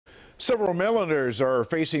Several Marylanders are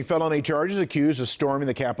facing felony charges accused of storming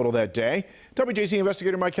the Capitol that day. WJZ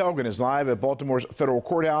investigator Mike Helgren is live at Baltimore's federal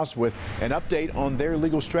courthouse with an update on their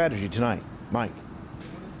legal strategy tonight. Mike.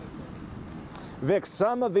 Vic,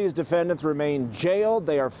 some of these defendants remain jailed.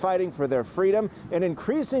 They are fighting for their freedom, and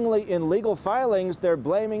increasingly in legal filings, they're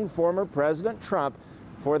blaming former President Trump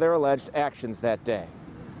for their alleged actions that day.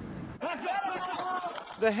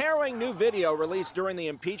 The harrowing new video released during the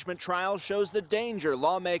impeachment trial shows the danger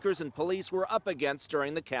lawmakers and police were up against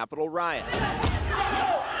during the Capitol riot.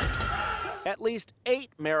 At least 8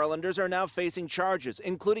 Marylanders are now facing charges,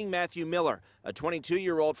 including Matthew Miller, a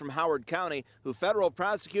 22-year-old from Howard County who federal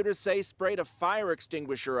prosecutors say sprayed a fire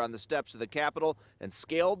extinguisher on the steps of the Capitol and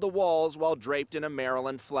scaled the walls while draped in a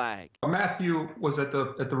Maryland flag. Matthew was at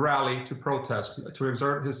the rally to protest, to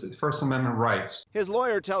exert his First Amendment rights. His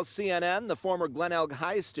lawyer tells CNN the former Glenelg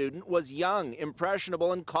High student was young,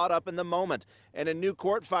 impressionable, and caught up in the moment, and in new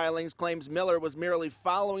court filings claims Miller was merely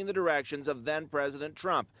following the directions of then-President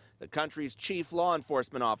Trump, the country's chief law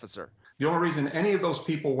enforcement officer. The only reason any of those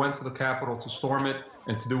people went to the Capitol to storm it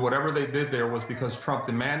and to do whatever they did there was because Trump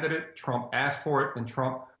demanded it, Trump asked for it, and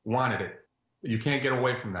Trump wanted it. You can't get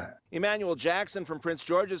away from that. Emmanuel Jackson from Prince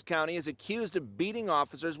George's County is accused of beating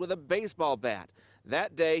officers with a baseball bat.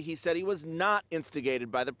 That day, he said he was not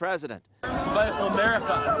instigated by the president. Fight for America.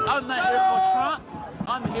 I'm not here for Trump.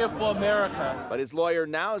 I'm here for America. But his lawyer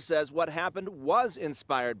now says what happened was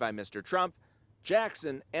inspired by Mr. Trump.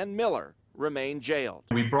 Jackson and Miller remain jailed.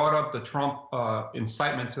 We brought up the Trump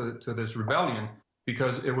incitement to this rebellion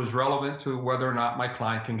because it was relevant to whether or not my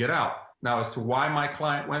client can get out. Now, as to why my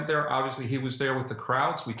client went there, obviously he was there with the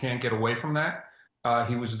crowds. We can't get away from that.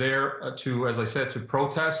 He was there to, as I said, to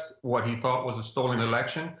protest what he thought was a stolen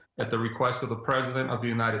election at the request of the President of the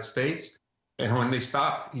United States. And when they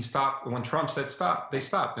stopped, he stopped. When Trump said stop, they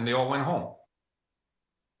stopped, and they all went home.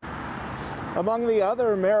 Among the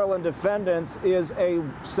other Maryland defendants is a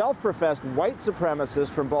self-professed white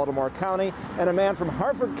supremacist from Baltimore County and a man from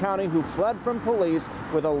Harford County who fled from police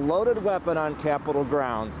with a loaded weapon on Capitol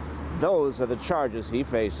grounds. Those are the charges he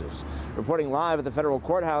faces. Reporting live at the federal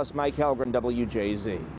courthouse, Mike Helgren, WJZ.